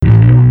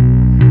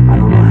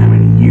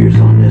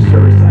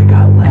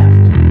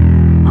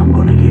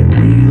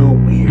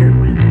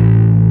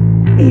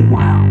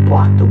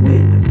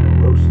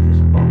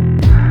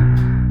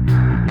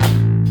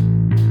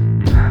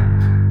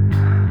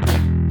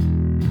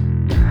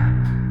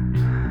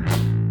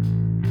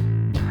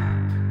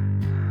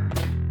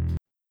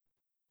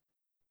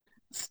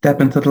Step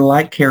into the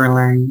light,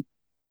 Caroline.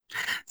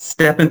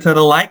 Step into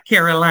the light,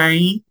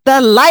 Caroline.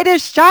 The light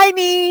is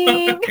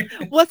shining.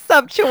 What's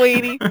up,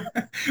 Chewenie?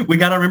 We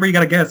gotta remember. You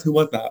gotta guess who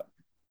was that?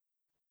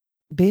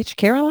 Bitch,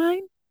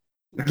 Caroline?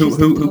 She Who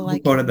stepped who to the who, who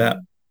light, quoted that?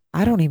 Caroline.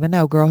 I don't even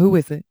know, girl. Who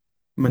is it?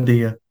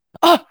 Medea.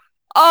 Oh,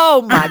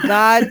 oh my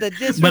God. The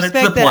But it's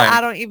the disrespect that play.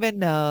 I don't even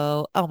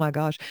know. Oh my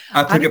gosh.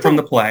 I I took need it from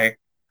to, the play.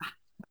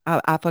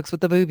 I fucks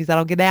with the movies. I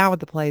don't get down with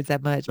the plays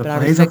that much, The but I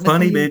plays are respect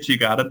funny, Medea. bitch. You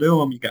gotta do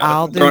them. You gotta.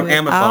 I'll They're do on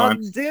it. I'll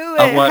Amazon. do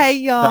I it. Hey,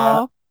 watched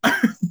that. y'all.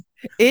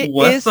 It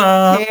What's is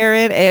up?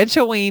 Karen and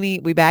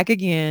Chewenie. We back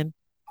again.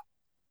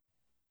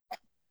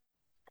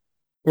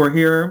 We're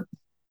here,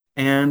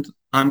 and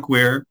I'm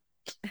queer.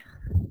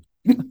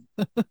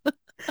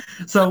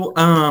 So,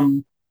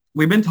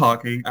 we've been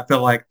talking. I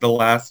feel like the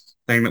last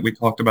thing that we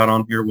talked about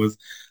on here was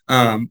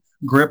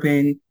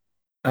gripping,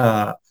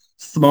 uh,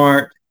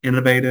 smart,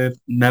 innovative,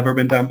 never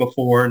been done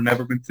before,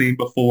 never been seen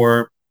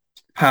before,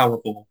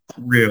 powerful,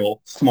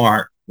 real,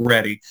 smart,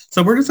 ready.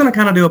 So we're just gonna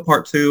kind of do a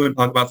part two and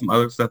talk about some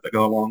other stuff that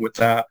go along with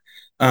that.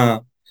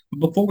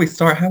 Before we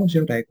start, how was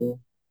your day, girl?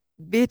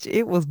 Bitch,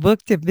 it was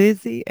booked and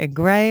busy and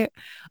great.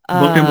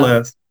 Booked and Uh,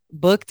 blessed.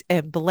 booked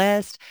and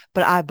blessed.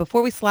 But I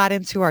before we slide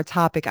into our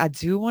topic, I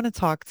do want to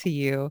talk to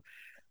you.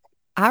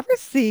 I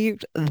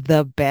received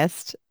the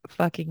best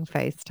fucking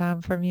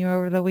FaceTime from you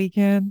over the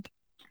weekend.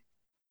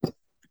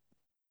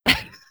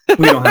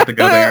 We don't have to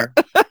go there.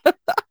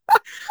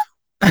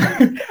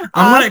 I'm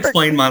I gonna for,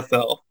 explain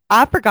myself.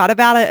 I forgot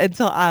about it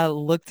until I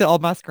looked at all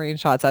my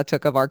screenshots I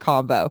took of our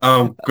combo.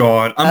 Oh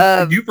God,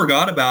 Um, you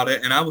forgot about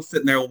it, and I was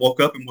sitting there, and woke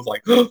up, and was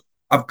like, oh,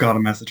 I've got to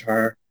message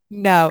her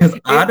no, because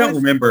I it don't was.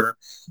 remember.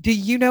 Do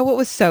you know what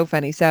was so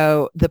funny?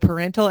 So the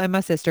parental and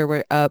my sister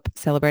were up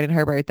celebrating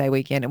her birthday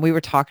weekend, and we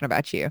were talking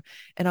about you.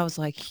 And I was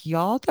like,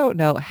 y'all don't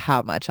know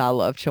how much I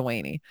love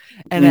Chewini.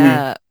 And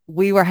Mhm.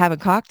 we were having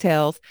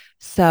cocktails.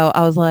 So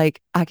I was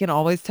like, I can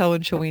always tell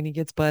when Chewini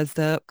gets buzzed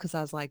up because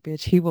I was like,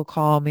 bitch, he will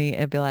call me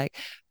and be like,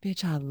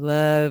 bitch, I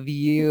love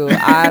you.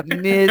 I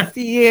miss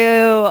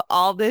you.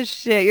 All this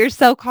shit. You're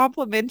so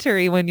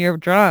complimentary when you're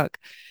drunk.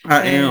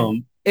 I And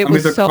am. it I'm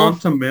was either so,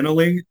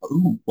 contemplatively.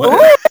 Ooh,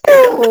 what?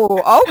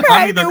 ooh,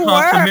 I'm okay, either new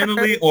word.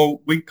 contemplatively or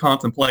we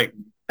contemplate.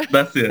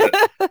 That's it.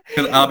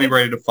 Because I'll be And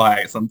ready to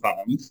fight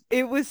sometimes.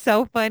 it was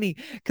so funny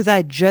because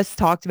I just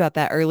talked about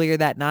that earlier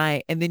that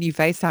night. And then you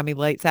FaceTime me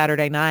late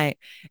Saturday night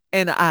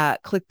and I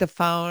clicked the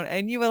phone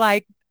and you were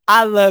like,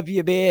 I love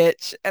you,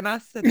 bitch. And I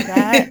said,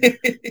 that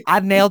I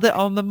nailed it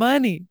on the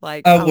money.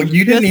 Like Oh I well, was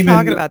you didn't just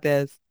talking even. about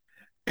this.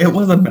 It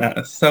was a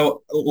mess.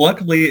 So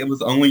luckily, it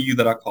was only you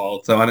that I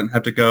called, so I didn't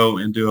have to go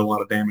and do a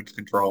lot of damage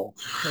control.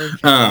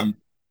 Perfect. Um,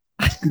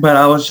 but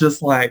I was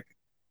just like,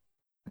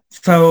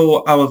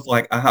 so I was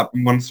like, I'm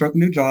going to start the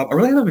new job. I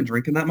really haven't been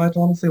drinking that much,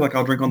 honestly. Like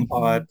I'll drink on the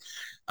pod,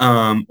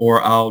 Mhm.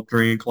 or I'll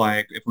drink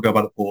like if we go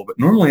by the pool. But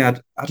normally, I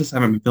just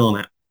haven't been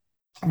feeling it.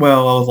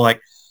 Well, I was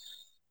like,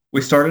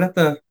 we started at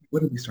the.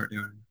 What did we start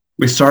doing?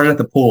 We started at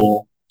the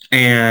pool,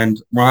 and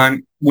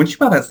Ron, once you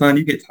buy that sun,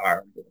 you get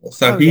tired.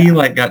 So Oh, he yeah.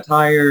 like got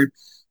tired,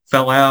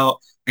 fell out,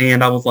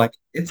 and I was like,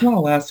 it's my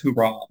last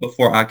hurrah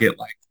before I get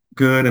like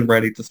good and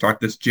ready to start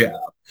this job.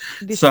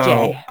 This So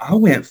Jay. I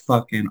went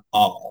fucking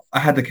off. I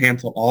had to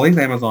cancel all these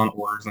Amazon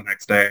orders the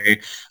next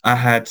day. I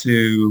had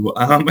to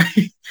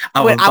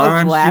I When was I was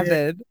buying shit.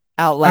 laughing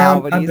out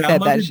loud when I you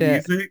said that downloaded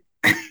shit. music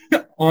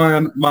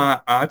on my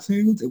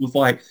iTunes. It was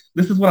like,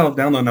 this is what I was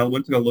downloading. I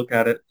went to go look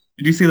at it.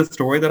 Did you see the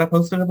story that I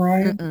posted of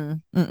Ryan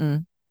Mm-mm,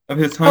 mm-mm. of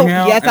his tongue Oh,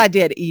 out? yes, I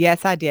did.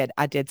 Yes, I did.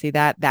 I did see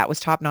that. That was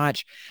top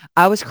notch.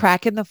 I was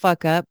cracking the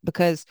fuck up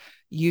because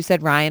you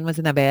said Ryan was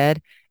in the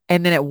bed.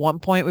 And then at one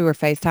point we were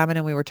FaceTiming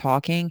and we were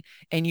talking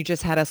and you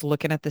just had us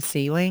looking at the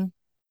ceiling.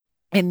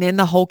 And then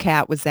the whole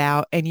cat was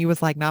out and you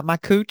was like, not my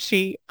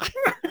coochie.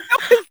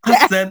 It was I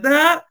that. said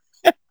that.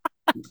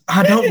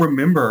 I don't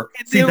remember.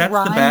 And See, then that's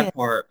the Ryan bad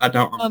part. I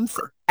don't comes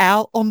remember.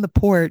 out on the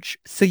porch.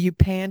 So you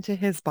pan to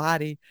his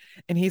body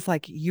and he's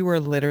like, you are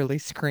literally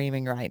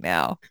screaming right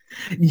now.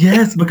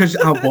 Yes, because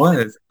I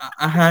was.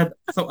 I had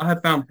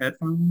found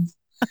headphones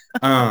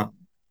um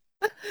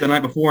the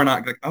night before, and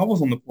I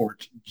was on the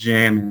porch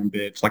jamming,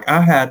 bitch. Like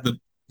I had the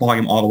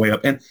volume all the way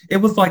up, and it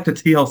was like the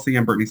TLC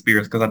and Britney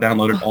Spears because I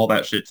downloaded all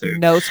that shit too.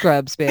 No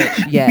scrubs,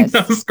 bitch. No Yes.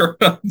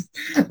 scrubs.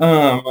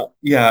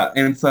 Yeah,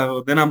 and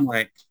so then I'm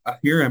like, I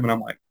hear him, and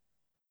I'm like,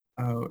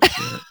 oh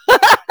shit.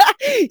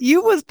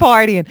 You was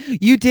partying.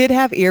 You did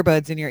have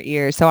earbuds in your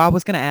ears. So I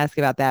was going to ask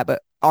about that,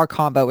 but our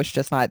combo was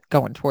just not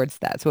going towards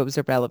that. So it was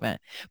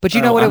irrelevant. But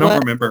you know Oh, what I it don't was?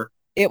 remember.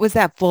 It was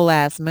that full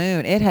ass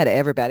moon. It had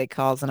everybody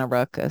causing a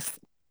ruckus.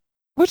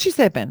 What you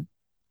sipping?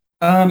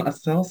 A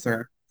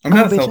seltzer. I'm Oh,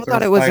 not a bitch, I seltzer, a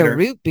thought it was a cider.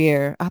 root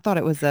beer. I thought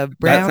it was a That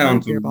brown root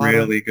sounds beer bottle.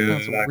 really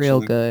Sounds good,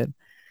 real actually. good.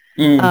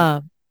 Mm.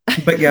 Um,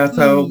 But yeah,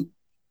 so mm,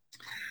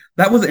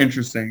 that was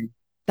interesting.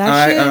 that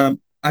shit,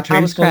 I I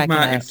was changed like cracking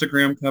my up.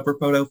 Instagram cover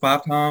photo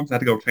 5 times. I had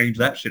to go change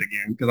that shit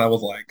again because I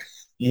was like,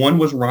 one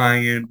was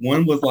Ryan,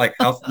 one was like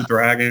House of the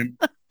Dragon.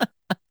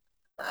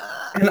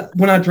 And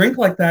when I drink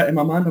like that in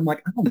my mind, I'm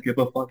like, I don't give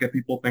a fuck if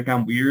people think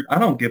I'm weird. I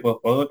don't give a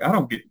fuck. I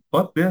don't give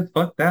fuck this,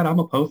 fuck that. I'm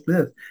gonna post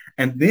this.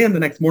 And then the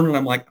next morning,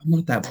 I'm like, I'm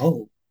not that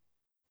bold.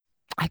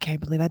 I can't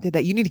believe I did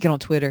that. You need to get on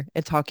Twitter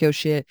and talk your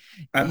shit.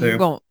 I You do.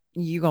 gon'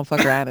 you gonna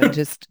fuck around and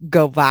just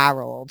go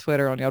viral on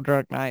Twitter on your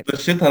drunk nights. The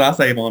shit that I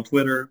save on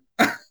Twitter.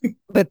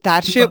 But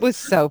that shit was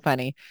so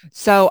funny.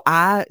 So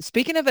I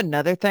speaking of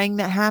another thing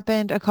that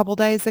happened a couple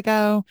days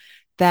ago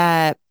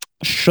that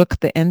shook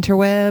the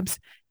interwebs.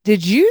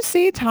 Did you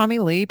see Tommy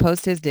Lee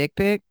post his dick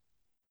pic?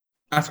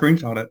 I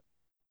screenshot it.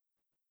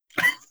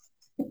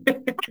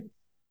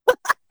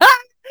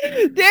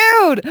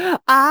 Dude,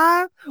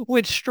 I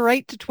went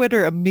straight to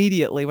Twitter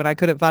immediately when I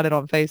couldn't find it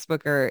on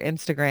Facebook or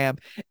Instagram.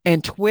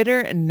 And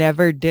Twitter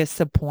never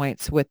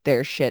disappoints with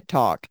their shit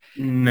talk.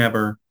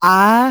 Never.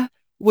 I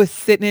was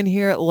sitting in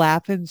here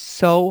laughing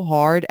so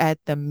hard at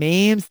the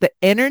memes. The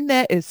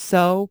internet is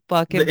so The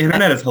fucking funny.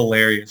 internet is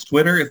hilarious.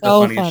 Twitter is the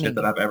So funniest shit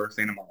that funny. I've ever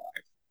seen in my life.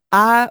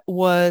 I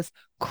was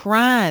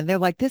crying. They're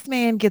like, this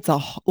man gets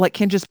like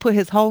can just put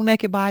his whole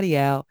naked body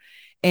out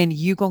and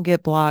you gonna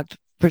get blocked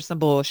for some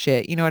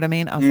bullshit. You know what I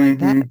mean? I was like,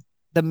 that Hmm.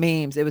 the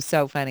memes, it was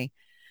so funny.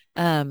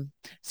 Um,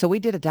 so we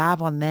did a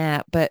dive on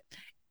that, but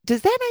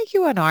does that make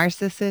you a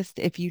narcissist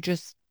if you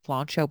just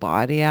flaunt your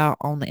body out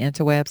on the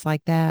interwebs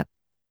like that?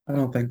 I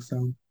don't think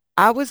so.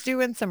 I was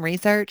doing some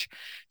research,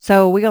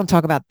 so we're gonna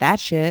talk about that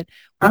shit.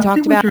 We I see talked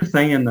what about you're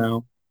saying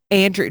though.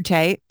 Andrew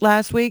Tate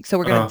last week, so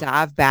we're gonna Oh,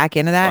 dive back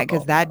into that fuck because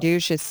all that that.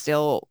 douche is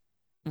still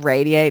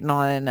radiating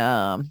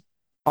on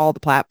all the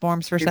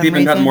platforms for He's some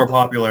even gotten reason. more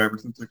popular ever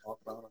since we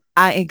talked about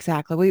I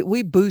exactly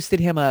we boosted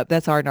him up.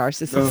 That's our it. Ugh,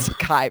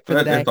 narcissistic hype for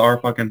the that day. is our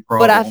fucking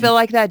But I feel problem.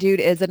 like that dude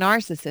is a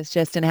narcissist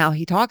just in how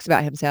he talks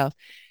about himself.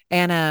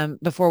 And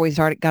before we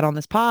started got on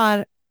this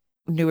pod,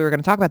 knew we were going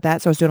to talk about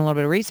that. So I was doing a little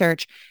bit of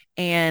research.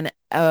 And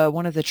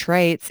one of the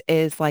traits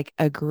is like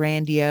a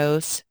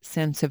grandiose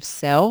sense of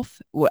self.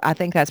 I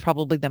think that's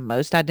probably the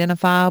most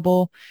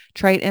identifiable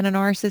trait in a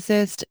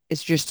narcissist.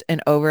 It's just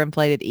an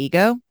overinflated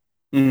ego,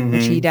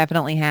 which he Hmm.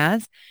 definitely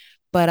has.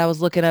 But I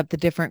was looking up the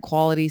different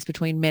qualities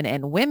between men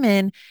and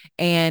women.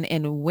 And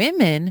in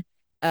women,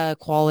 a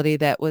quality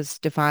that was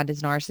defined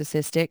as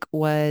narcissistic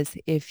was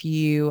if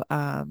you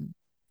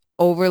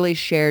overly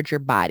shared your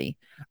body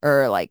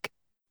or like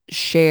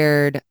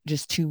shared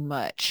just too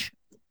much,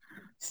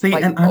 See,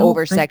 like and I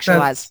over don't think sexualized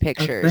that's a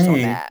pictures on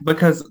thing that.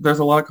 because there's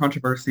a lot of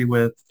controversy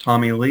with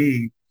Tommy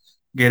Lee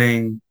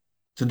getting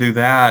to do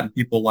that and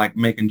people like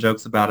making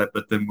jokes about it,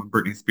 but then when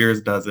Britney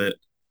Spears does it, It's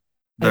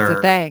a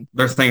they're thing.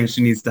 they're saying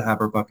she needs to have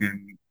her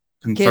fucking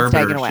Kids taken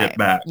conservatorship away.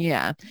 back.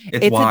 Yeah.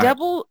 It's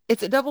wild.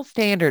 It's a double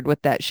standard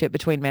with that shit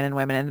between men and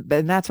women.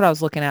 And that's what I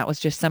was looking at was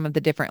just some of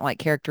the different like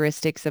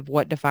characteristics of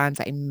what defines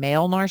a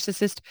male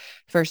narcissist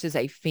versus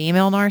a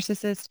female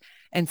narcissist.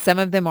 And some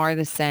of them are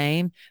the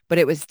same, but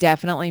it was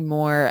definitely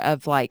more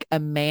of like a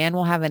man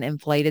will have an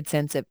inflated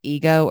sense of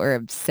ego or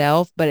of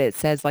self, but it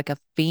says like a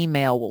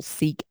female will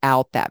seek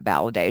out that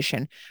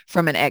validation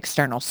from an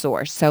external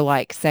source. So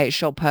like say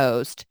she'll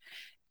post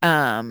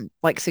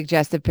like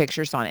suggestive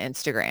pictures on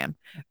Instagram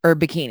or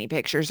bikini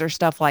pictures or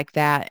stuff like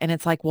that. And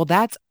it's like, well,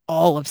 that's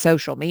all of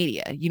social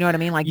media. You know what I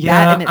mean? Like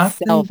that in Yeah,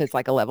 itself is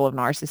like a level of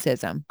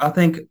narcissism. I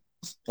think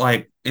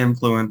like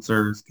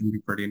influencers can be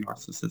pretty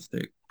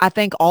narcissistic. I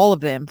think all of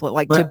them,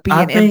 like to But be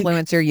an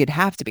influencer, you'd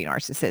have to be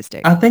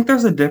narcissistic. I think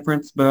there's a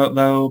difference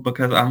though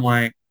because I'm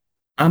like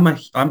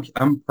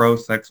I'm pro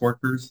sex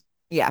workers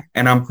Yeah.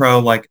 and I'm pro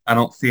like I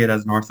don't see it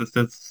as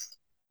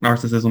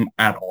narcissism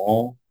at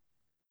all.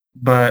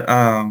 But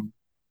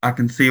I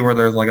can see where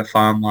there's like a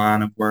fine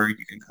line of where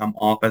you can come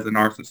off as a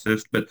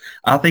narcissist, but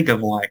I think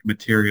of like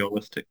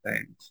materialistic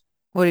things.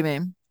 What do you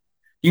mean?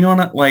 You know,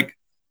 not like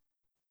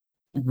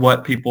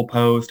what people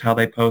post, how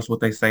they post, what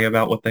they say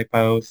about what they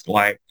post.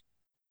 Like,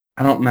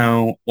 I don't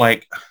know,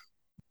 like I'm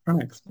trying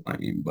to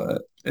explain,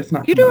 but it's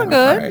not You're coming doing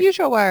out good. right. Use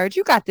your words.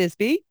 You got this,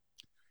 B.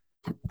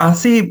 I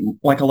see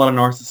like a lot of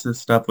narcissist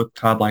stuff with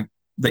Todd, like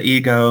the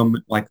ego,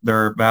 like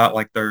they're about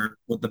like their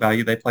what the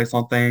value they place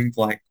on things,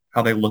 like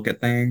how they look at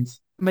things,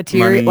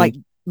 Material, like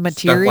money,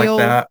 stuff like material.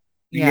 that.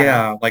 Yeah.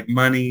 Yeah, like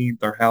money,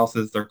 their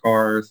houses, their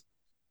cars.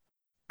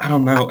 I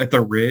don't know if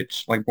they're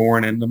rich, like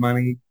born into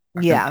money.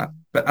 Yeah.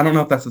 But I don't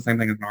know if that's the same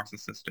thing as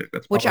narcissistic.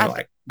 That's Which probably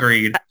like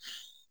greed.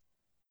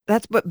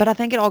 that's but I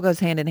think it all goes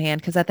hand in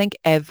hand because I think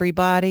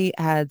everybody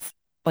has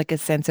like a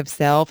sense of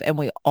self and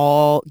we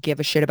all give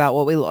a shit about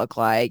what we look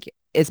like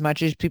as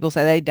much as people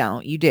say they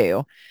don't. You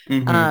do.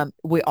 Hmm.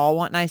 We all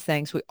want nice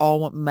things. We all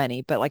want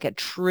money, but like a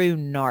true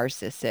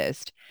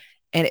narcissist.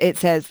 And it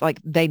says like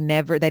they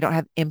don't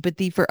have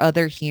empathy for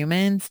other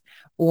humans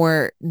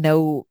or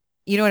no,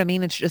 you know what I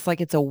mean? It's just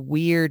like it's a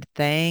weird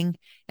thing.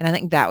 And I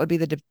think that would be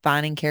the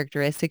defining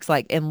characteristics.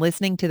 Like in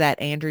listening to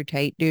that Andrew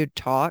Tate dude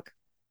talk,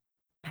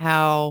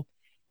 how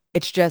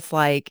it's just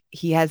like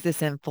he has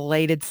this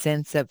inflated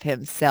sense of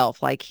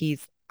himself. Like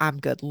I'm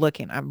good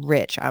looking, I'm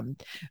rich,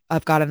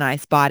 I've got a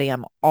nice body,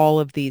 I'm all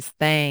of these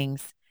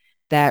things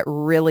that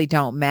really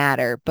don't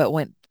matter. But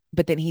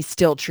then he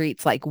still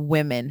treats like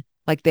women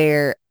like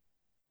they're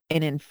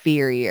an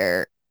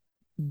inferior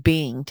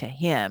being to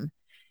him.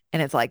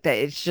 And it's like that.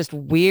 It's just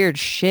weird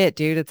shit,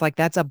 dude. It's like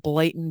that's a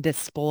blatant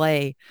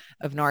display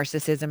of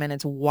narcissism. And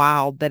it's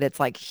wild that it's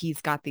like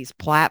he's got these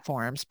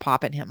platforms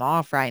popping him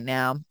off right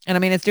now. And I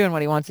mean, it's doing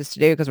what he wants us to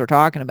do because we're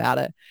talking about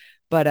it.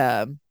 But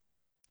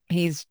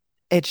he's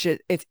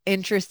it's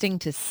interesting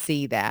to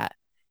see that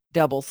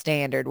double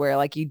standard where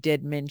like you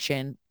did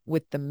mention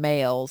with the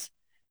males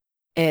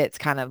it's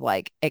kind of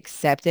like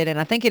accepted. And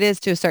I think it is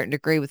to a certain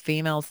degree with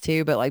females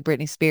too. But like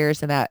Britney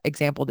Spears and that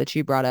example that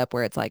you brought up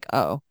where it's like,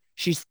 oh,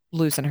 she's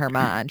losing her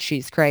mind.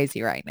 She's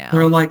crazy right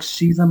They're now. like,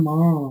 she's a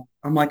mom.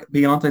 I'm like,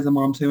 Beyonce's a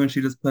mom too, and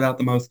she just put out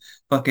the most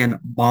fucking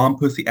bomb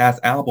pussy ass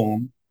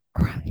album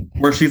Right.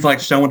 where she's like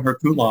showing her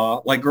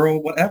culotte. Like,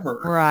 girl,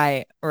 whatever.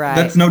 Right. Right.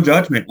 That's no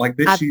judgment. Like,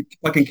 bitch, I she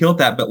fucking killed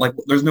that, but like,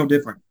 there's no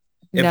difference.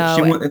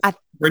 no, and If I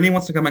Brittany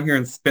wants to come in here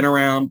and spin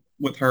around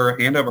with her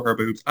hand over her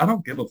boobs, I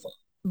don't give a fuck.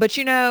 but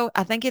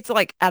I think it's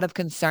like out of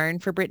concern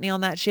for Brittany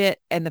on that shit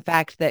and the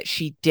fact that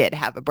she did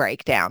have a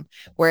breakdown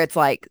where it's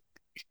like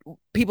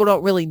people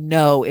don't really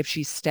know if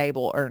she's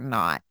stable or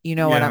not. You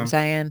know what I'm Yeah.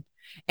 saying?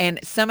 And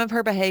some of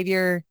her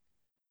behavior,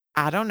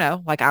 I don't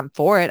know. Like I'm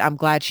for it. I'm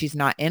glad she's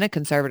not in a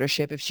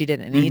conservatorship if she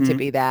didn't need to Mm-hmm.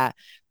 be that.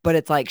 But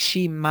it's like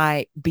she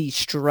might be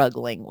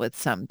struggling with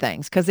some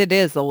things because it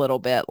is a little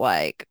bit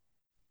like,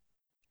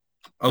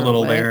 A girl,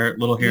 little what? there, a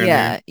little here and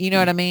there. Yeah, you know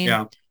what I mean?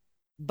 Yeah.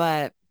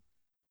 But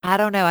I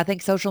don't know. I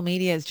think social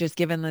media is just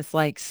given this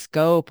like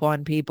scope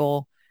on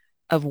people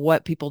of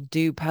what people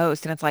do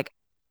post. And it's like,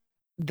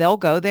 they'll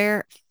go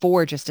there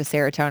for just a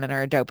serotonin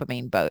or a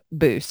dopamine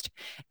boost.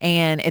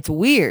 And it's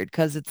weird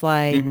because it's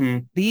like Mm-hmm.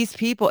 these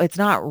people, it's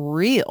not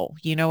real.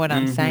 You know what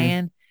I'm Mm-hmm.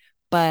 saying?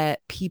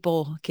 But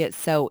people get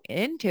so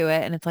into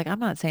it. And it's like, I'm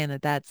not saying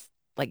that that's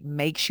like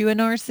makes you a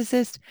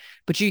narcissist,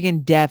 but you can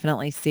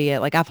definitely see it.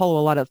 Like I follow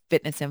a lot of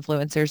fitness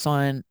influencers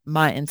on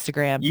my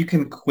Instagram. You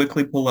can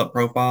quickly pull up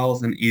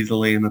profiles and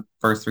easily in the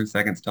first 3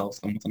 seconds tell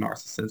someone's a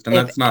narcissist. And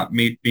If that's not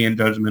me being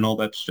judgmental.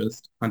 That's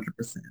just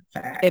 100%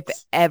 if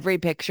facts. every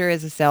picture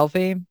is a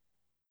selfie,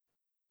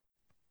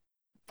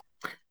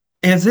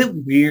 Is it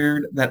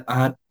weird that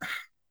I'm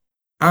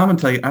gonna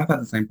tell you, I've had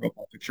the same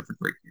profile picture for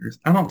 3 years.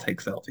 I don't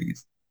take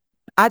selfies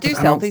I do because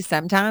I don't, selfies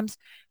sometimes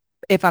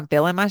if I'm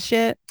feeling my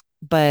shit,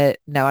 but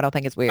no, I don't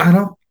think it's I weird.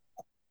 don't,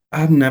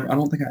 I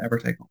don't think I ever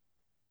take them.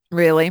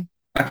 Really?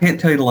 I can't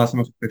tell you the last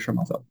time I took a picture of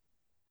myself.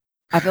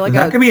 I feel like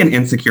That could be an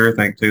insecure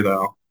thing too,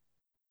 though.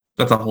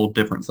 That's a whole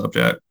different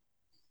subject.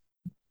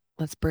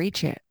 let's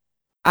breach it.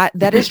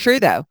 That is true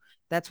though.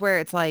 That's where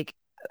it's like,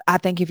 I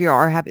think if you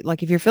are happy,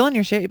 like if you're feeling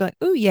your shit, you're like,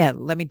 oh yeah,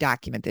 let me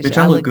document this shit. Bitch,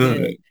 I I look look good.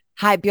 good.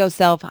 Hype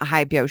yourself,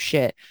 hype your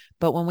shit.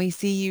 But when we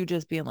see you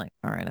just being like,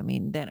 all right, I'm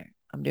eating dinner.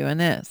 I'm doing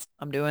this.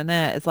 I'm doing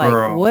that. It's like,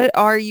 Girl, what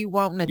are you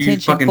wanting you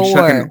attention fucking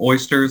chucking for?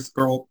 oysters,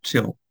 girl,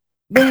 chill.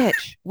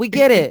 Bitch, we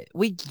get it.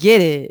 We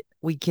get it.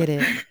 We get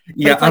it. But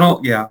Yeah, it's I like,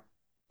 don't, yeah.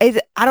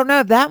 I don't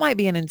know if that might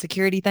be an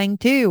insecurity thing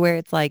too, where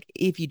it's like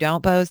if you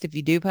don't post, if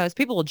you do post,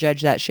 people will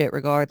judge that shit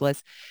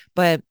regardless.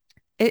 But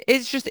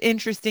it's just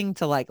interesting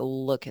to like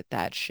look at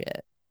that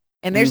shit.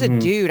 And there's a Mm-hmm.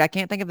 dude, I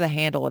can't think of the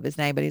handle of his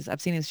name, but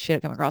I've seen his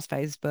shit come across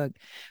Facebook,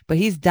 but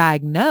he's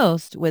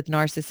diagnosed with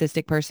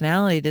narcissistic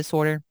personality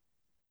disorder.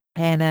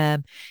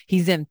 And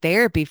he's in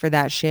therapy for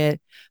that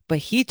shit. But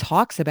he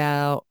talks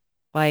about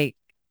like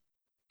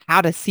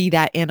how to see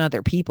that in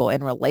other people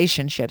in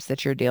relationships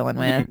that you're dealing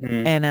with.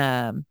 Mm-hmm. And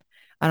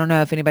I don't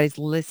know if anybody's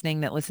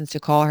listening that listens to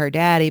Call Her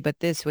Daddy, but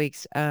this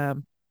week's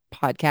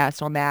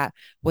podcast on that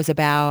was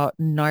about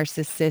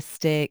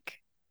narcissistic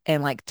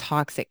and like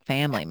toxic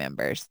family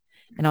members.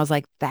 And I was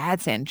like,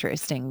 that's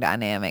interesting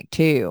dynamic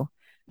too.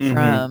 Mm-hmm.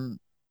 From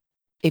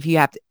if you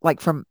have to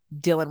like from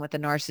dealing with a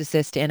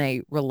narcissist in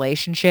a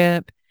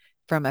relationship,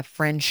 from a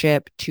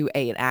friendship to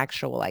an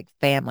actual like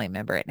family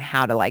member and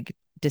how to like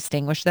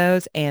distinguish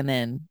those and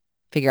then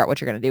figure out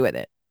what you're going to do with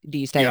it. Do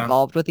you stay Yeah,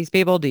 involved with these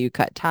people? Do you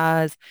cut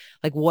ties?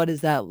 Like, what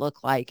does that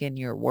look like in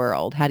your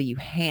world? How do you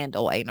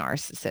handle a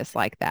narcissist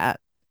like that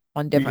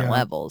on different yeah.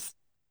 levels?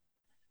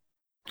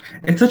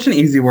 It's such an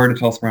easy word to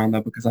toss around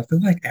though, because I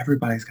feel like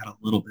everybody's got a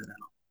little bit in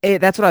them.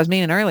 That's what I was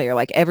meaning earlier.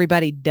 Like,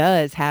 everybody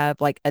does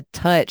have like a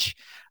touch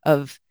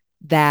of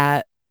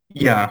that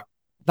Yeah,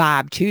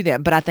 vibe to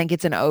them, but I think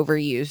it's an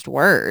overused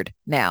word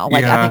now.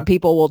 Like, I think yeah.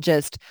 people will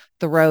just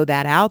throw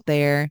that out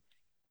there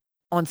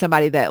on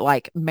somebody that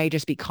like may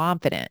just be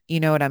confident. You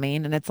know what I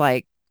mean? And it's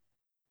like,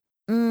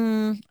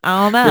 I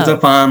don't There's a know.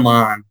 fine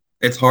line.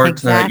 It's hard to,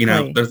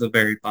 Exactly. there's a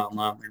very fine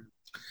line there.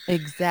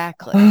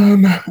 Exactly.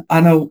 Um,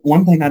 I know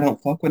one thing I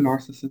don't fuck with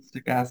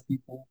narcissistic ass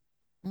people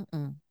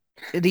Mm-mm.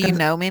 Do you because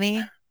know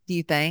many? Do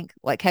you think?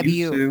 Like, have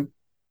used you?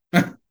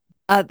 to.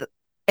 Uh,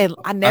 and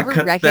I I never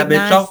cut that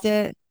bitch off. recognized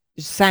it.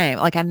 Same.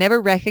 Like, I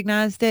never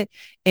recognized it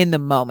in the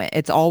moment.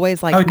 It's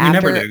always like Oh, you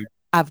never after do.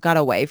 I've got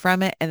away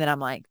from it, and then I'm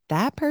like,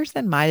 that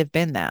person might have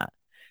been that.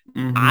 I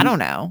Mm-hmm. don't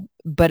know,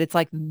 but it's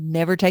like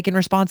never taking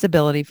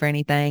responsibility for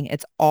anything.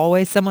 It's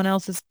always someone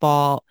else's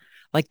fault.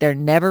 Like they're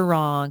never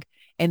wrong.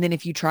 And then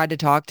if you tried to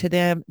talk to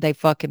them, they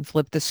fucking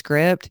flip the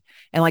script.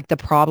 And like the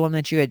problem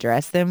that you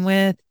address them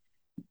with,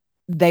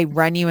 they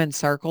run you in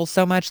circles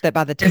so much that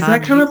by the Is time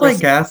that kind you of like respond,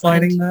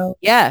 gaslighting though?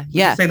 yeah,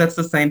 Would you yeah, say that's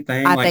the same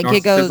thing, I like think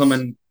it narcissism goes,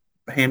 and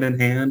hand in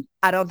hand?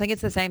 I don't think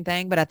it's the same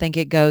thing, but I think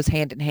it goes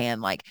hand in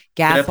hand. Like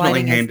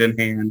Definitely gaslighting is hand in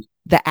hand.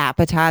 the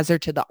appetizer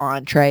to the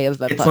entree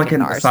of a It's like fucking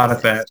a side narcissist.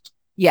 effect.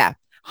 Yeah,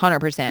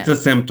 It's 100%. a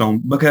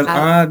symptom because I,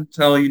 I'm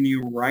telling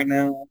you right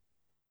now,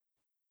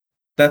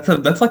 that's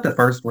like the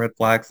first red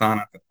flag sign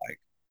I feel like.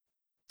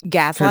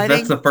 Because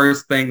that's gaslighting. the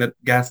first thing that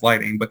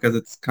gaslighting because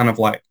it's kind of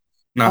like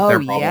not Oh their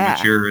problem,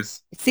 it's yeah.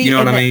 yours. You See, know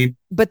what and I that, mean?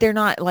 but they're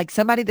not like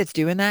somebody that's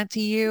doing that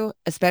to you,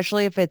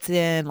 especially if it's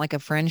in like a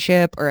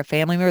friendship or a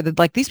family member. That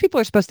like these people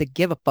are supposed to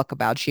give a fuck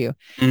about you,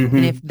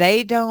 and if Mm-hmm.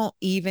 they don't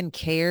even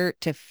care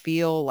to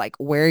feel like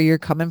where you're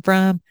coming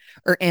from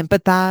or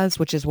empathize,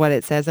 which is what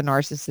it says a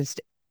narcissist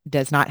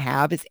does not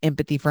have, is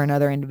empathy for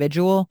another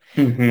individual.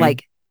 Mm-hmm.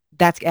 Like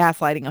that's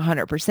gaslighting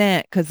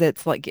 100% because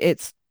it's like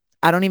it's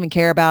I don't even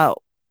care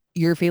about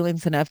your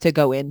feelings enough to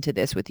go into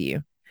this with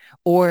you,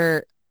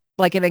 or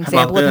like an How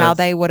about example of how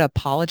they this? would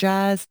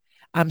apologize.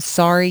 I'm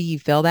sorry you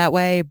feel that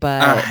way,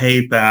 I but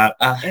hate that.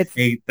 I it's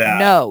hate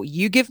that. no,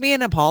 you give me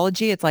an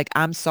apology. It's like,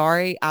 I'm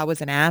sorry I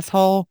was an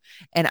asshole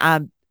and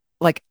I'm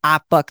like, I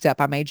fucked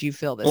up. I made you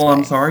feel this Well,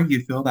 I'm way. sorry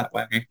you feel that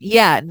way.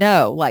 Yeah,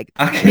 no, like,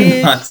 I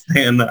cannot bitch,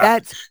 stand that.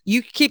 that's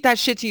you keep that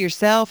shit to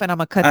yourself and I'm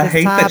gonna cut I this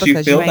hate tie that you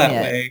because you feel ain't that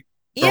it. way.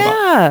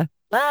 Girl, Yeah,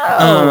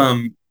 no.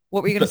 um,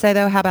 What were you gonna but say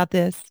though? How about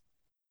this?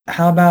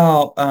 how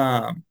about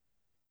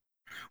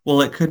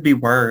well, it could be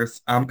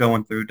worse. I'm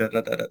going through da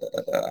da da da da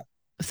da. Da.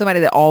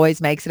 Somebody that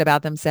always makes it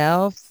about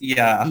themselves.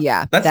 Yeah,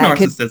 Yeah, that's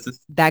narcissistic.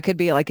 that could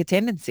be like a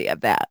tendency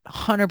of that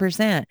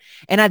 100%.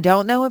 And I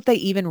don't know if they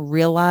even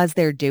realize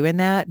they're doing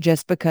that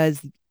just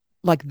because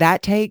like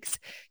that takes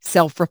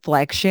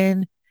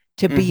self-reflection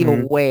to be Mm-hmm.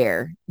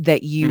 aware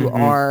that you Mm-hmm.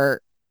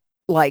 are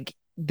like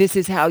this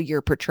is how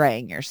you're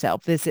portraying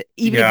yourself. This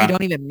even if you Yeah.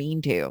 don't even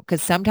mean to,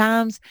 because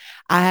sometimes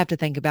I have to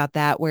think about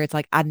that where it's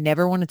like I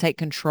never want to take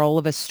control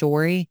of a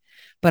story,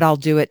 but I'll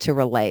do it to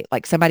relate.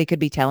 Like somebody could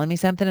be telling me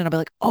something and I'll be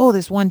like, oh,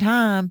 this one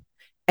time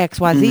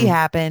XYZ Mm-hmm.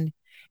 happened.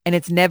 And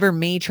it's never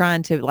me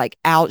trying to like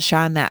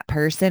outshine that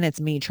person.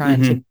 It's me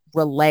trying to Mm-hmm.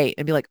 relate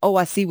and be like, oh,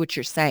 I see what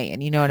you're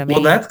saying. You know what I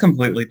Well, mean? that's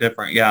completely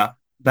different. Yeah.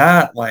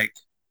 That like,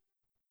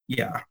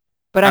 yeah.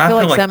 But I I feel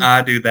feel like like some,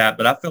 I do that,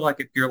 but I feel like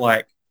if you're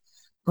like,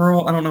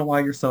 girl, I don't know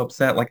why you're so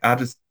upset. Like I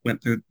just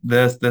went through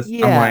this.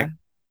 I'm yeah, like,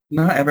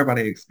 not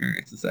everybody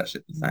experiences that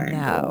shit the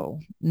same, girl. no,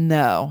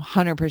 no,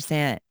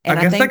 100%. I And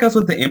I guess that think goes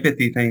with the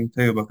empathy thing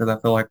too, because I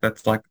feel like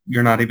that's like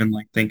you're not even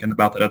like thinking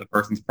about the other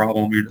person's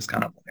problem. You're just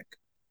kind of like,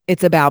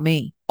 it's about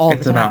me all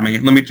the it's about time. me.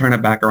 Let me turn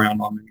it back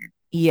around on me.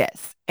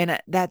 Yes. And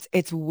that's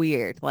it's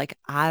weird. Like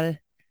I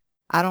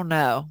don't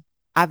know.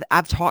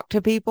 I've talked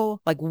to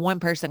people, like one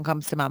person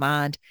comes to my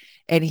mind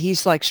and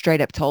he's like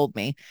straight up told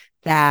me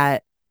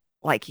that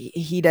like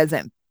he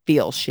doesn't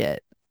feel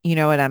shit. You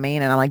know what I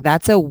mean? And I'm like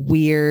that's a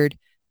weird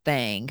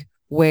thing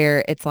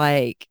where it's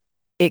like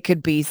it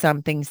could be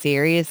something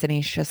serious and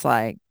he's just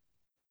like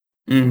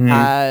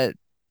Mm-hmm. uh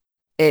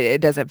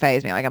it doesn't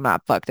phase me. Like I'm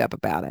not fucked up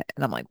about it.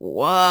 And I'm like,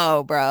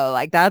 whoa, bro,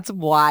 like that's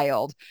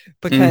wild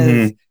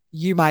because Mm-hmm.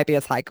 you might be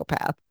a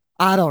psychopath.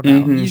 I don't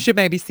know. You Mm-hmm. should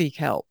maybe seek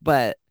help,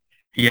 but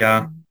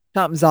Yeah.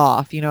 something's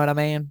off. You know what I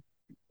mean?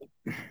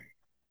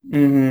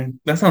 Mm-hmm.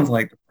 That sounds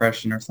like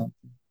depression or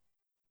something.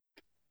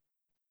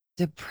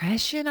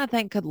 Depression, I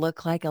think, could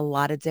look like a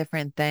lot of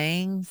different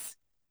things.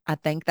 I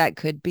think that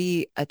could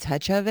be a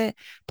touch of it,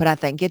 but I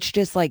think it's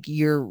just like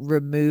you're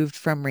removed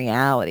from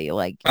reality.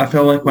 Like I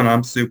feel like you, when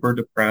I'm super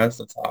depressed,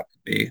 that's how it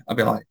could be. I'll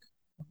be like,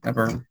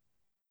 ever.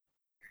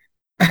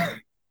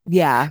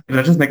 yeah, Did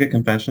I just make a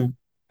confession?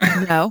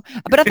 no,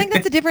 but I think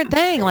that's a different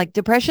thing. Like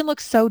depression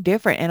looks so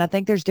different. And I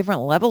think there's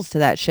different levels to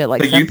that shit.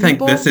 Like So you some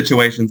think this people,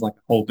 situation's like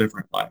a whole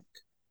different life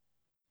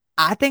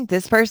I think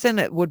this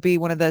person would be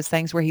one of those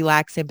things where he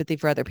lacks sympathy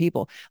for other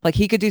people. Like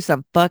he could do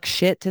some fuck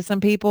shit to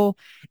some people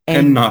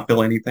and and not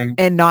feel anything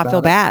not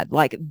feel about it? bad.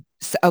 Like,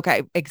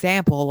 okay,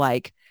 example,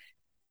 like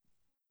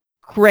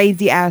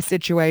crazy ass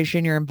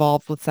situation, you're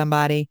involved with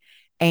somebody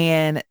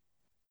and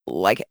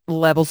like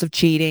levels of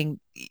cheating,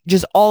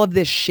 just all of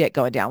this shit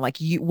going down.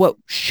 Like you, what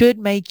should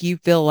make you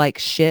feel like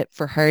shit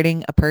for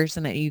hurting a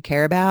person that you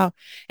care about,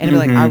 and to be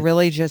like, I Mm-hmm.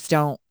 really just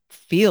don't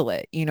feel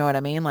it. You know what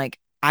I mean? Like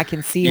I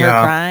can see her Yeah.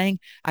 crying,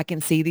 I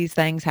can see these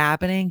things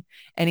happening,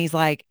 and he's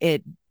like,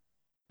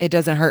 it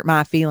doesn't hurt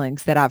my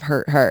feelings that I've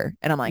hurt her,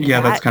 and I'm like,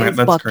 Yeah, that is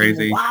that's fucking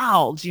crazy.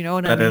 wild. You know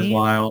what I That is mean?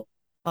 wild.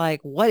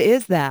 Like, what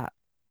is that?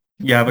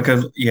 Yeah,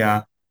 because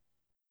yeah.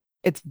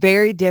 It's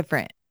very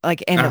different.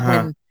 Like, and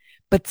Uh-huh.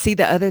 but see,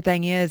 the other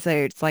thing is,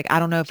 it's like, I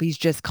don't know if he's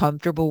just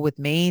comfortable with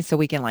me so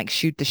we can like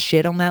shoot the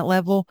shit on that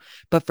level.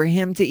 But for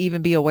him to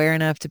even be aware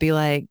enough to be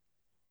like,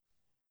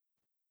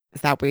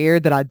 is that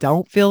weird that I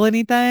don't feel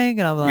anything?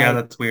 And I'm Yeah, like,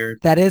 that's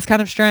weird. that is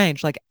kind of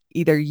strange. Like,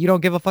 either you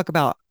don't give a fuck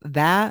about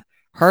that,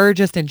 her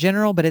just in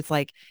general, but it's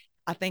like,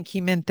 I think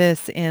he meant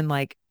this in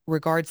like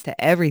regards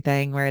to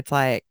everything where it's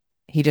like,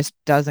 he just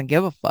doesn't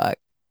give a fuck.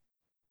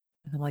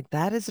 And I'm like,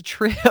 that is a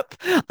trip.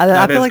 I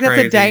That feel is like that's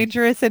a crazy.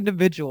 dangerous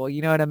individual.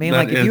 You know what I mean? That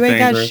Like, if you is ain't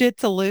got dangerous. shit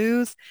to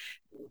lose,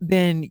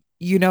 then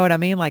you know what I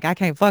mean? Like I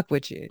can't fuck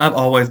with you. I've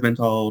always been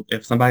told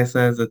if somebody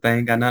says that they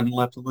ain't got nothing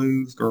left to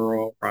lose,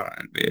 girl,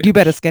 run, You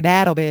better bitch.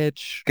 skedaddle,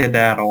 bitch.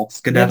 Skedaddle, Them's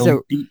skedaddle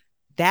a deep.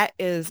 that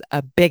is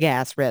a big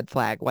ass red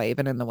flag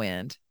waving in the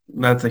wind.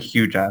 That's a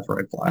huge ass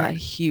red A flag.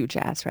 huge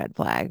ass red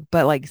flag.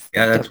 But like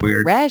Yeah, that's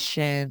weird.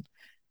 depression,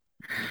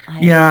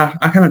 like Yeah,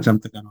 I kind of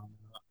jumped the gun on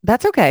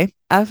that's okay.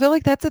 I feel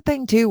like that's a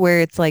thing too,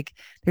 where it's like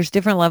there's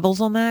different levels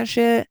on that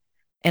shit.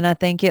 And I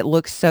think it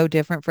looks so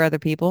different for other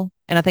people.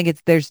 And I think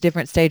there's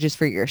different stages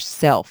for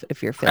yourself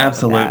if you're that. feeling with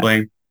that.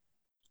 Absolutely.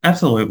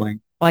 Absolutely.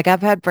 Like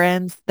I've had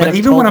friends that But have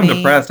even when told I'm me,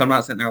 depressed, I'm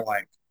not sitting there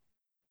like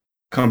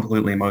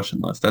completely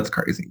emotionless. That's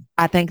crazy.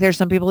 I think there's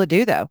some people that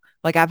do though.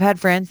 Like I've had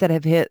friends that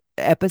have hit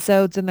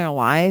episodes in their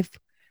life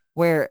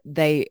where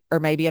they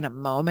are maybe in a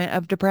moment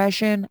of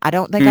depression. I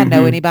don't think I know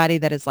Mm-hmm. anybody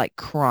that is like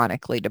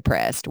chronically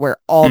depressed where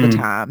all the Mm.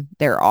 time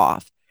they're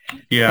off. But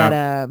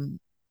Yeah.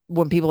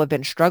 when people have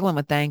been struggling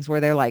with things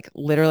where they're like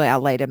literally I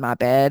laid in my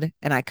bed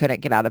and I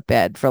couldn't get out of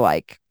bed for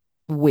like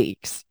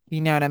weeks. You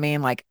know what I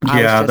mean? Like I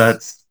was Yeah, just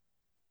that's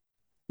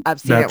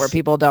I've seen it where that's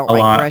people don't a like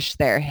lot. brush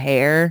their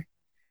hair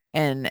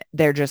and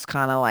they're just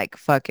kind of like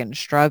fucking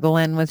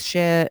struggling with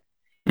shit,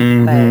 but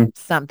Mm-hmm.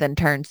 something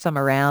turns some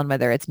around,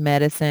 whether it's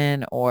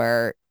medicine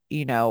or,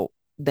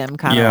 them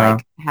kind of Yeah.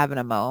 like having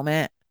a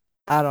moment.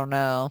 I don't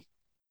know,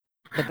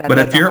 but But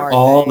that's if a you're hard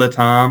all the thing.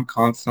 time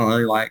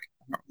constantly like,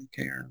 I don't really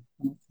care.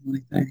 I don't feel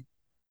anything.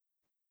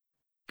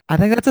 I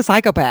think that's a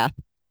psychopath.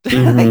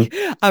 Mm-hmm. Like,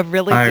 I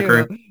really I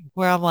agree. do.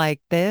 Where I'm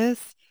like, this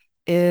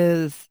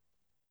is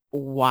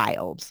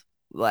wild.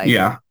 Like,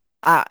 Yeah.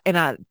 and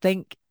I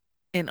think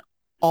in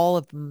all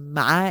of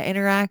my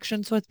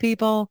interactions with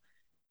people,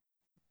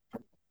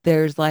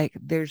 there's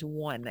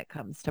one that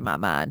comes to my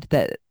mind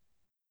that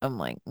I'm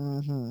like,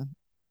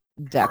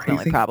 definitely,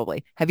 Crazy.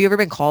 probably. Have you ever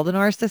been called a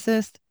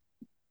narcissist?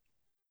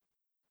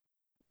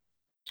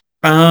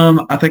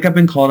 I think I've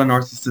been called a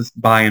narcissist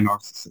by a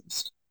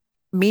narcissist.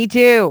 Me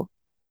too.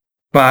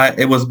 But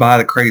it was by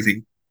the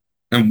crazy.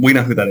 And we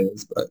know who that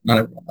is, but not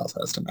everyone else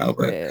has to know.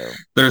 But True.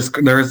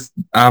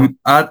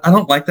 I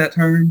don't like that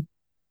term.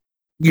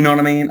 You know what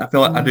I mean? I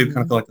feel like I do kind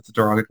of Mhm. feel like it's a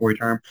derogatory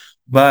term.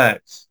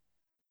 But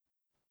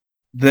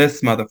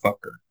this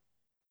motherfucker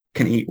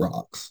can eat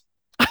rocks.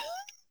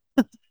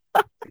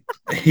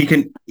 He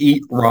can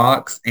eat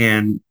rocks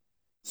and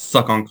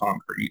suck on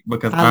concrete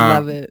because I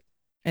love it.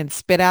 And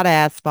spit out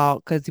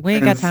asphalt because we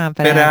ain't and got time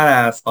for spit that.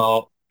 out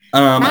asphalt.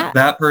 I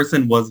That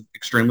person was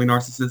extremely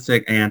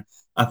narcissistic, and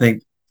I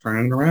think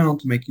turning it around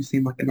to make you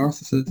seem like a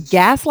narcissist.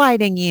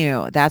 gaslighting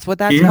you. That's what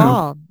that's Yeah,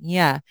 called.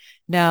 Yeah.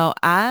 No,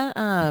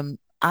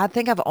 I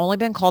think I've only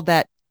been called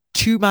that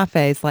to my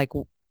face like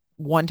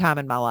one time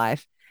in my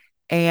life.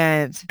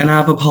 And and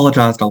I've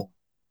apologized a lot.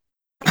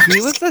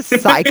 he was a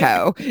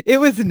psycho. It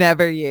was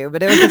never you,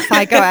 but it was a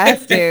psycho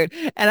ass dude.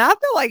 And I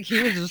feel like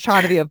he was just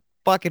trying to be a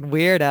fucking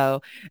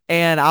weirdo.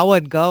 And I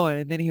wasn't going.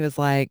 And then he was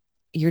like,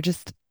 You're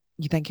just,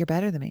 you think you're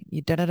better than me.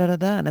 You da da da da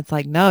da. And it's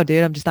like, no,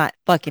 dude, I'm just not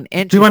fucking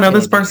Do I know interested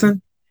this in you.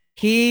 person?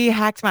 He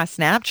hacked my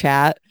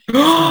Snapchat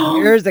some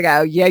years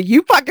ago. Yeah,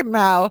 you fucking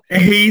know.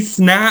 He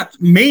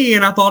snapped me,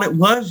 and I thought it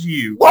was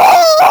you.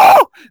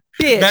 Whoa!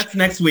 Bitch. That's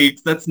next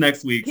week's. That's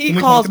next week's. He Can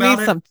we talk calls me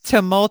about it? some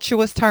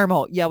tumultuous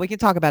turmoil. Yeah, we can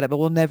talk about it, but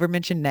we'll never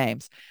mention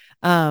names.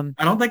 Um,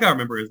 I don't think I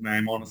remember his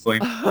name, honestly.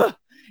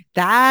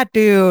 that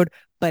dude,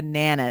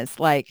 bananas.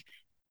 Like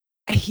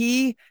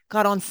he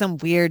got on some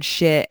weird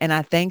shit. And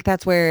I think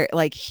that's where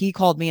like he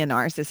called me a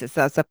narcissist.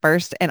 That's the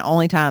first and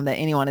only time that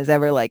anyone has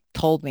ever like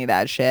told me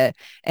that shit.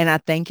 And I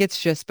think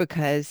it's just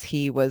because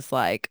he was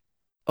like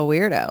a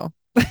weirdo.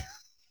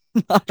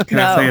 Can I say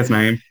No, his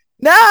name?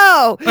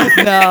 no,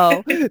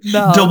 no,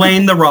 no.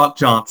 Dwayne the Rock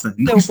Johnson.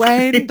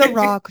 Dwayne the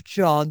Rock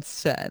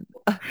Johnson.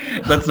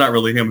 That's not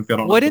really him if y'all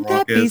don't know who The Wouldn't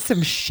Rock that be is.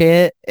 some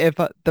shit if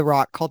The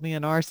Rock called me a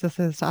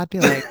narcissist? I'd be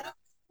like,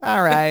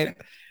 all right,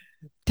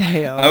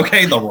 damn.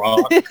 Okay, The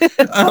Rock.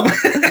 Um,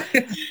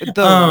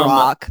 The um,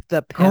 Rock,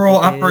 the girl,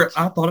 Pebble bitch.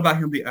 I thought about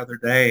him the other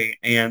day,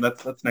 and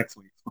that's next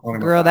week. We're talking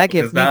about Girl, that that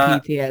gives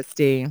because me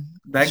PTSD.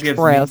 that gives me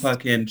Stressed.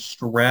 fucking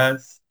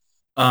stress.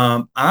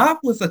 I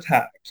was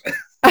attacked.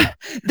 I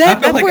feel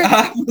That's like where,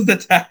 I was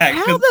attacked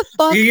how because the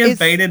fuck he is,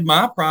 invaded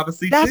my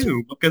privacy that's,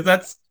 too, because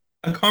that's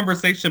a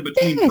conversation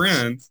between bitch.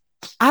 friends.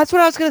 That's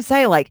what I was gonna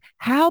say. Like,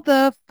 how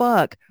the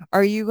fuck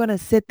are you gonna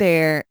sit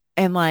there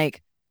and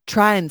like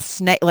try and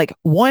snake, like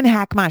one,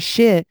 hack my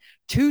shit,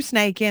 two,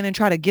 snake in and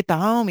try to get the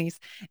homies,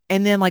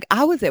 and then like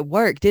I was at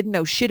work, didn't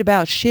know shit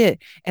about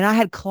shit, and I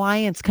had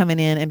clients coming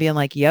in and being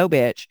like, "Yo,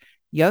 bitch,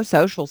 yo,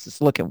 socials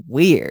is looking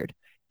weird.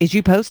 Is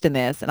you posting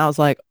this?" And I was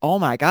like, "Oh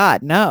my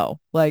god, no!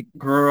 Like,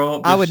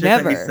 Girl, I the would shit that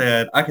he never."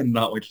 said, I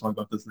cannot wait to talk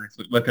about this next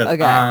week because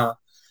Okay.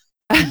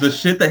 the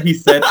shit that he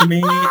said to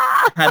me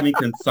had me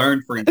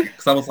concerned for you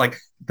because I was like,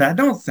 that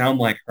don't sound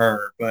like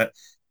her. But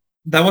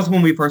that was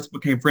when we first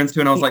became friends too,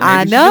 and I was like, I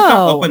maybe she just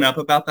don't know open up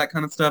about that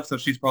kind of stuff. So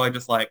she's probably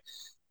just like,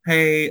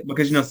 hey,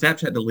 because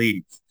Snapchat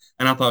deletes,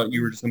 and I thought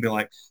you were just gonna be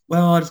like,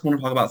 well, I just want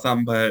to talk about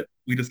something, but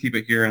we just keep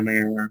it here and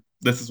there.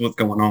 This is what's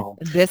going on.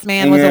 this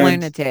man was a And when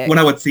lunatic.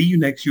 I would see you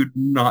next, you'd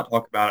not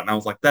talk about it, and I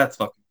was like, that's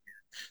fucking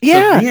So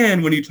Yeah.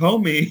 then when you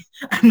told me,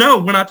 no,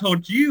 when I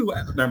told you,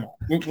 never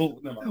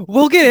mind. Never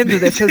We'll get into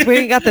this because we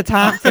ain't got the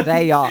time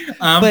today, mind. y'all.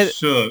 I'm But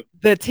shook.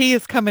 the tea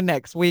is coming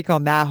next week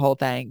on that whole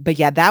thing. But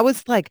yeah, that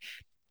was like,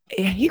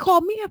 he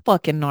called me a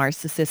fucking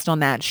narcissist on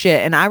that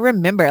shit. And I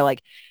remember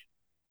like,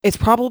 it's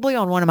probably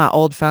on one of my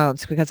old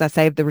phones because I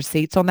saved the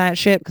receipts on that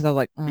shit because I was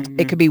like,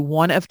 it Mhm. could be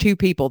one of two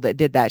people that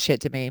did that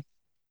shit to me.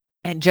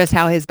 And just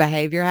how his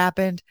behavior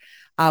happened,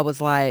 I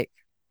was like,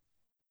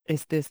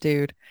 it's this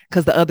dude.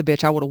 Because the other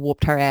bitch, I would have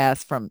whooped her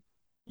ass from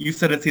You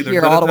said it's either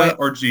here all the way. da-da-da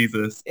or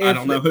Jesus. I It's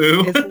don't know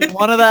who. it's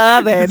one or the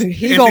other, and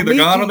he It's gonna either meet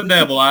God or the Jesus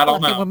if devil. you I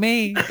don't fucking know. with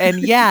me. And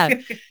yeah,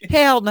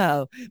 hell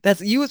no.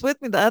 That's you was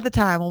with me the other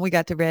time when we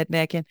got to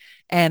rednecking,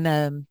 and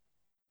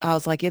I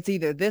was like, it's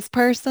either this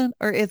person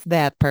or it's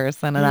that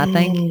person, and I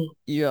think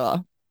yeah,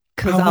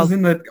 because I was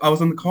I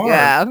was in the car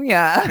yeah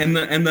yeah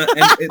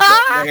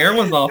the air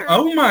was off. through,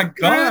 Oh my through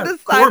God. the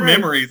Core sunroof.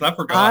 memories. I I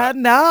forgot.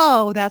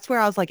 know. That's where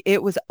I was like,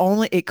 it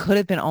could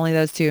have been only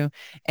those two,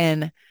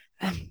 and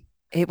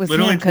it was him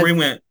Literally because Tori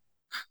went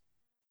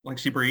like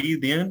she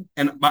breathed in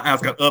and my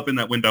eyes got up in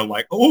that window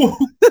like, oh.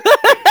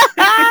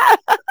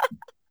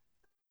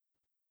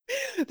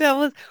 that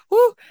was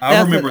whew, I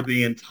that's what remember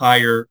the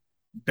entire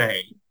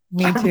day.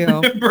 me I too.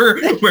 remember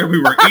where we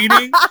were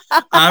eating.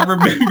 I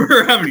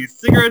remember how many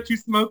cigarettes you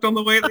smoked on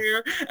the way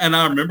there. And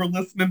I remember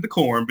listening to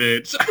Corn,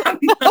 bitch. I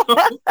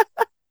know.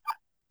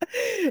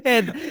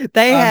 And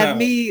they I had know.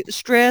 me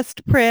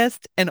stressed,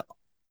 pressed, and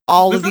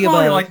all This of is the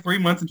only above. like 3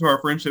 months into our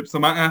friendship, so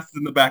my ass is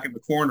in the back in the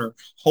corner,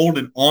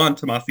 holding on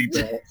to my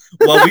seatbelt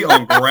while we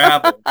on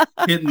gravel,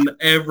 hitting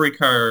every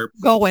curb,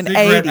 Going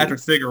cigarette after 80.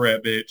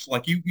 cigarette, bitch.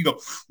 Like you go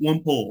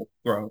one pull,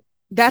 bro.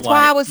 That's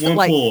why I Like was one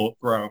like, pull,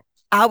 bro.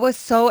 I was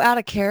so out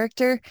of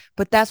character,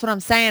 but that's what I'm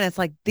saying. It's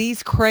like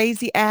these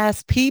crazy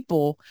ass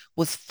people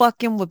was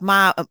fucking with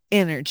my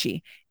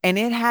energy. And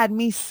it had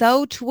me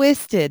so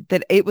twisted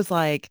that it was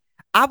like,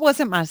 I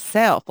wasn't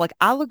myself. Like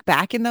I look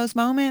back in those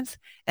moments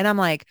and I'm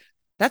like,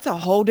 that's a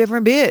whole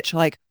different bitch.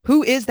 Like,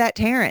 who is that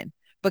Taryn?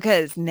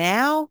 Because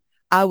now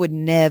I would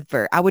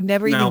never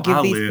even No, I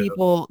give these live.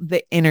 people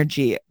the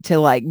energy to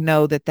like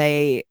know that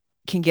they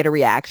can get a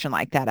reaction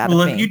like that out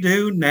Well, of if you me.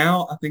 do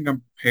now, I think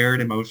I'm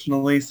prepared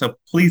emotionally. So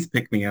please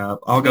pick me up.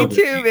 I'll go Me with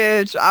too, you.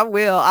 bitch. I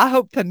will. I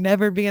hope to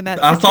never be in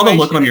that I saw the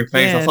look situation on your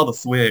face. I saw again. the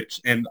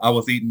switch, and I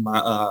was eating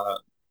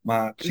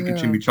my chicken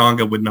Girl.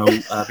 chimichanga with no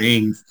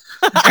beans.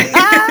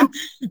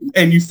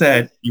 And you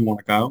said, "You want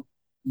to go?"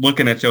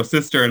 Looking at your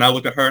sister, and I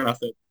look at her, and I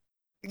said,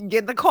 Get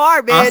in the car,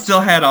 "I bitch. still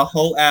had a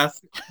whole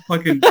ass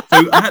fucking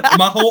food. I had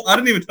my whole. I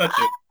didn't even touch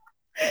it."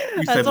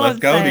 You That's said, what "Let's I'm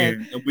go saying.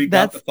 then," and we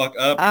got the That's fuck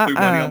up. You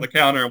threw money on uh-uh. the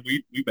counter, and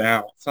we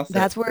bounced. I said,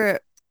 That's where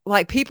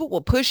like people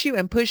will push you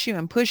and push you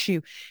and push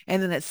you.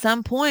 And then at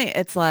some point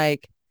it's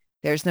like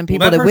there's some "Well,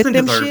 people that that with person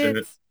them deserved it."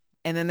 shits.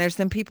 And then there's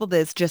some people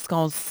that's just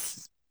gonna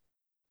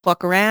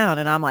fuck around.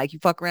 And I'm like, you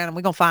fuck around and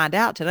we're gonna find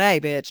out today,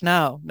 bitch.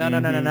 No, no, no,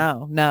 no, no, Hmm.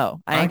 no,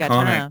 no. I ain't got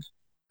Iconic, time.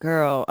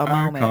 Girl, a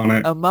moment.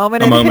 iconic. A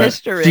moment A in moment. She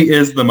history.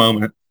 is the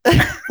moment.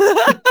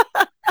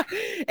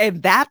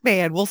 And that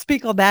man, we'll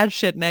speak on that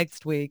shit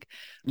next week.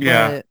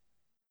 Yeah, But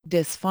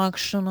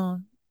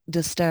dysfunctional,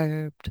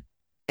 disturbed,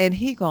 and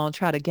he gonna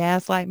try to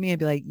gaslight me and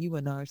be like, "You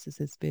a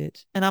narcissist,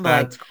 bitch," and I'm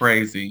like, that's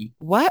crazy.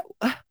 "What?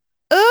 Ugh.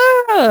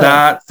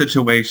 That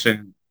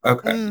situation.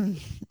 Okay, Mm,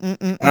 mm,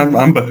 mm, I'm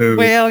mm. behooved.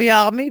 Well,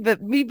 y'all, me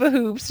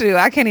behooves too.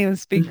 I can't even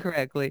speak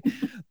correctly,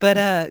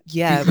 but She's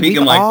yeah,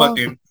 speaking like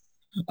fucking.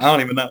 I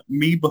don't even know.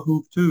 Me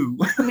behoove too.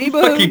 me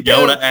Fucking behoove too.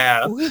 Yoda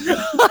ass.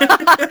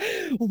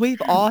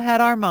 We've all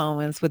had our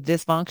moments with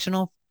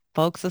dysfunctional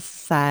folks of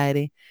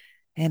society.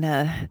 And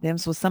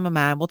them's was some of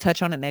mine. We'll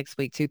touch on it next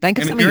week too. Think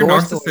of And some if of you're a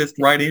your stories narcissist,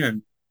 too. write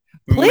in.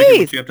 We want to hear what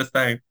Please. you have to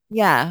say.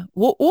 Yeah.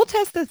 We'll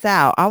test this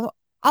out.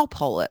 I'll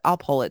pull it. I'll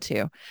pull it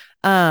too.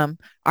 All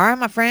right,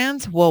 my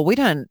friends. Well, we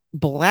done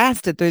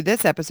blasted through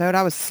this episode.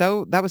 That was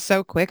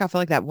so quick. I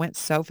feel like that went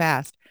so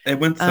fast. It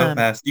went so Um,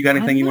 fast. You got I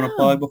anything you want to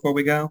plug know. before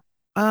we go?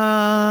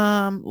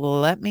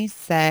 Let me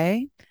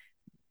say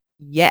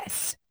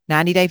yes.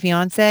 90 Day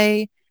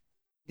Fiance,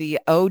 the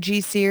OG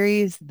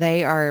series,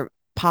 they are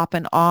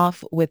popping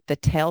off with the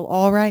tell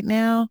all right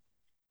now.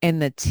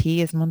 And the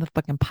tea is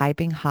motherfucking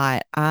piping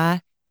hot.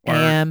 I Word.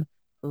 am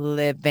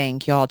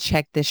living. Y'all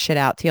check this shit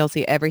out.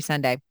 TLC every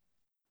Sunday.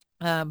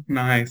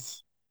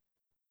 Nice.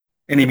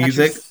 What Any about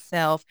music?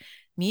 yourself?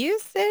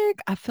 Music?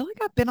 I feel like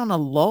I've been on a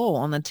lull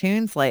on the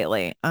tunes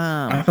lately.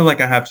 I feel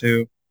like I have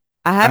to.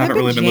 I I haven't haven't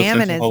been really been listening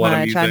jamming to a as whole lot of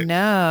much. I music. I've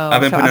know.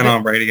 been So putting it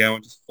on radio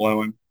and just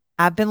flowing.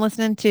 I've been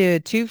listening to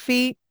 2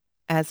 Feet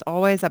as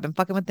always. I've been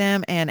fucking with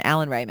them and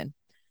Alan Raymond.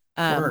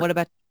 Um, Word. what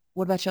about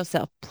what about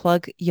yourself?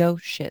 Plug yo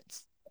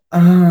shits.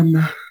 Um,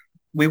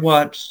 we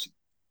watched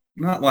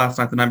not last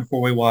night, the night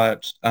before we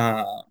watched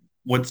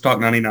Woodstock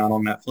 99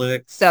 on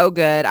Netflix. So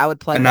good. I would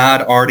plug And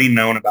that. I'd already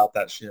known about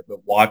that shit, but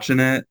watching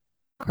it,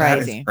 that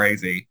is Crazy.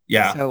 crazy.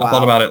 Yeah, So I thought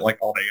wild. about it like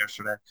all day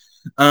yesterday.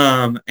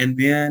 And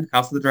then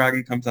House of the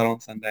Dragon comes out on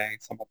Sunday,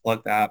 so I'm gonna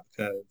plug that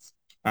because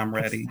I'm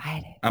ready.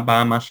 Excited. I'm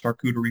buying my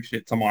charcuterie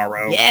shit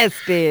tomorrow. Yes,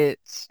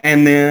 bitch.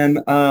 And then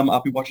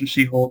I'll be watching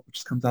She-Hulk,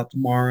 which comes out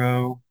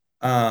tomorrow.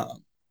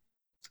 Um,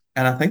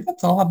 and I think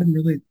that's all I've been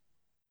really.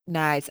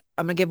 Nice.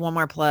 I'm gonna give one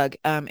more plug.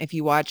 If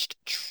you watched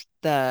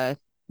the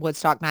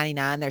Woodstock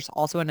 99, there's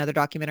also another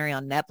documentary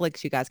on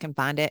Netflix. You guys can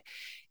find it.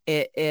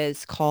 It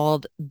is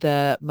called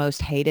The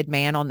Most Hated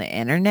Man on the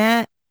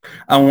Internet.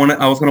 I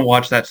was gonna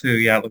watch that too.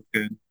 Yeah, it looked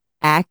good.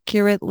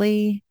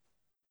 Accurately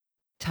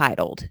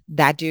titled.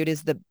 That dude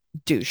is the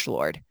douche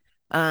lord.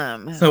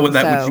 So would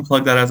you So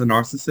plug that as a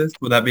narcissist?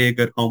 Would that be a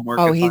good homework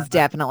oh, he's assignment?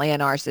 definitely a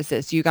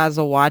narcissist. You guys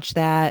will watch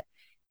that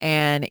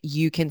and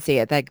you can see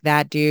it. Like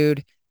that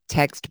dude,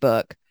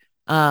 textbook,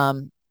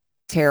 um,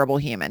 terrible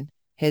human.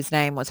 His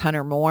name was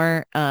Hunter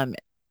Moore.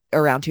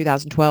 Around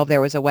 2012,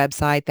 there was a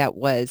website that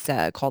was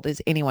called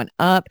Is Anyone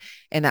Up?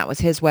 And that was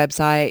his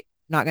website.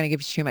 Not going to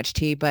give you too much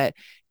tea, but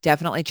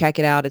definitely check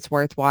it out. It's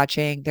worth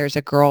watching. There's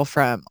a girl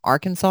from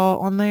Arkansas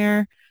on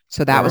there.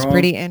 So that was Girl,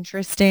 pretty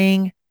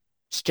interesting.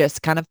 It's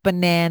just kind of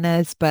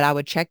bananas, but I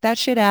would check that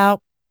shit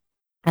out.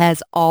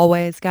 As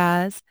always,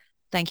 guys,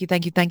 thank you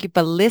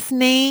for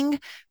listening.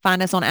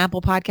 Find us on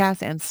Apple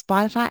Podcasts and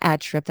Spotify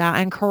at Tripped Out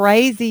and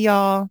Crazy,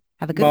 y'all.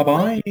 Have a good bye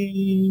one.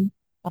 bye.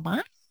 Bye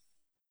bye.